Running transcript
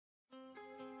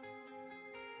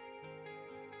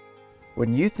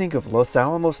When you think of Los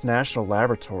Alamos National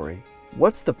Laboratory,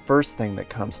 what's the first thing that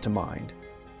comes to mind?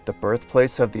 The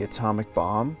birthplace of the atomic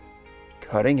bomb?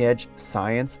 Cutting-edge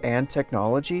science and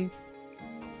technology?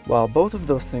 While both of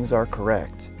those things are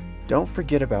correct, don't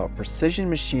forget about precision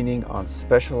machining on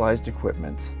specialized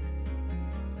equipment.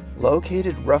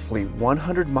 Located roughly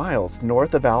 100 miles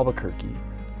north of Albuquerque,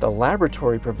 the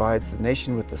laboratory provides the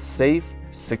nation with a safe,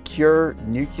 secure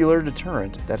nuclear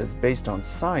deterrent that is based on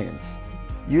science,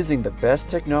 using the best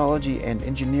technology and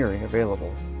engineering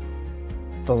available.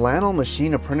 The LANL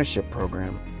Machine Apprenticeship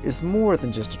Program is more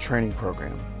than just a training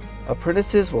program.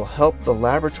 Apprentices will help the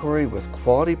laboratory with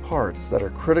quality parts that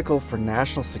are critical for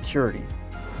national security.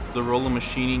 The role of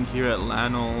machining here at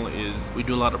LANL is we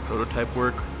do a lot of prototype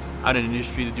work. Out in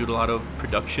industry, they do a lot of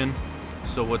production.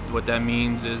 So what that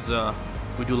means is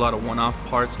we do a lot of one-off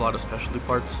parts, a lot of specialty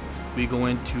parts. We go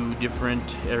into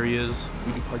different areas.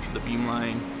 We do parts for the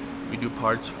beamline. We do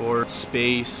parts for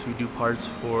space. We do parts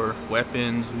for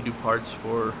weapons. We do parts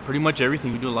for pretty much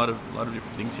everything. We do a lot of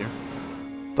different things here.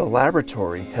 The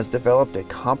laboratory has developed a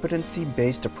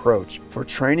competency-based approach for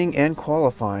training and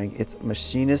qualifying its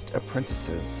machinist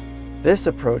apprentices. This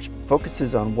approach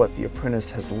focuses on what the apprentice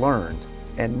has learned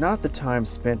and not the time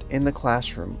spent in the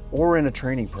classroom or in a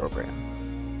training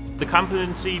program. The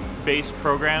competency-based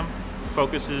program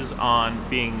focuses on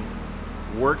being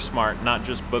work smart, not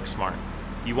just book smart.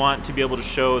 You want to be able to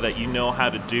show that you know how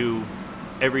to do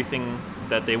everything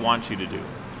that they want you to do.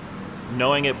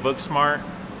 Knowing it book smart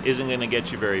isn't going to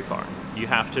get you very far. You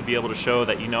have to be able to show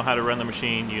that you know how to run the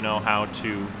machine, you know how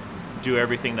to do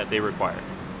everything that they require.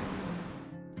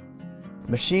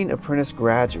 Machine apprentice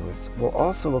graduates will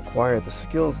also acquire the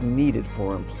skills needed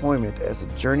for employment as a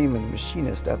journeyman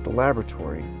machinist at the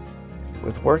laboratory,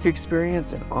 with work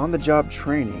experience and on-the-job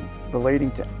training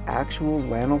relating to actual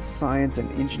LANL science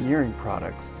and engineering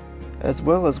products, as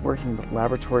well as working with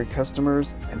laboratory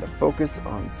customers and a focus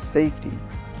on safety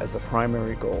as a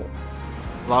primary goal.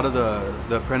 A lot of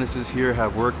the apprentices here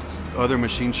have worked other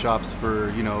machine shops for,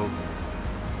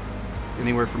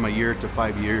 anywhere from a year to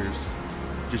 5 years,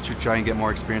 just to try and get more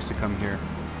experience to come here.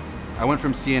 I went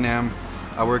from C&M,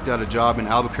 I worked at a job in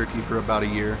Albuquerque for about a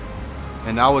year,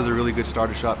 and that was a really good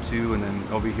starter shop too, and then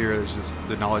over here it's just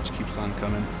the knowledge keeps on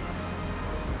coming.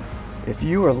 If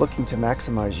you are looking to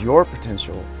maximize your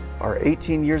potential, are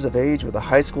 18 years of age with a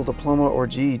high school diploma or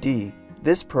GED,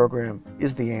 this program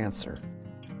is the answer.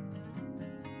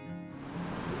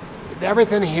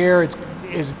 Everything here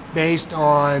is based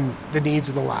on the needs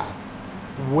of the lab.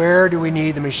 Where do we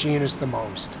need the machinists the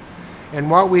most? And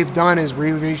what we've done is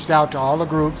we reached out to all the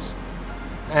groups,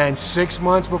 and 6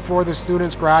 months before the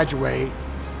students graduate,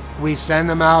 we send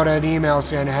them out an email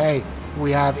saying, hey,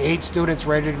 we have 8 students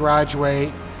ready to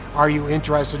graduate. Are you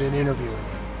interested in interviewing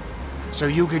them? So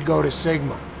you could go to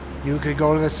Sigma, you could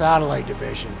go to the satellite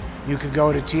division, you could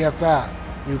go to TFF,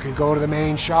 you could go to the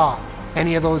main shop.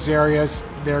 Any of those areas,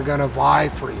 they're gonna vie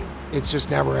for you. It's just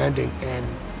never ending, and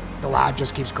the lab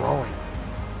just keeps growing.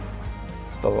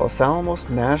 The Los Alamos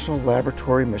National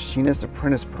Laboratory Machinist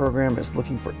Apprentice Program is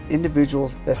looking for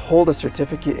individuals that hold a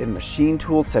certificate in machine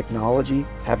tool technology,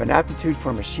 have an aptitude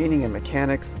for machining and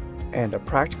mechanics, and a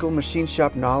practical machine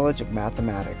shop knowledge of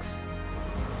mathematics.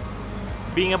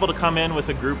 Being able to come in with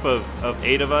a group of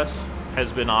 8 of us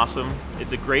has been awesome.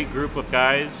 It's a great group of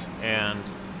guys, and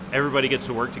everybody gets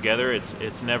to work together.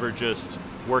 It's never just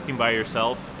working by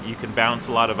yourself. You can bounce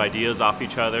a lot of ideas off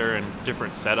each other and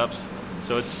different setups.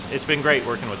 So it's been great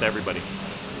working with everybody.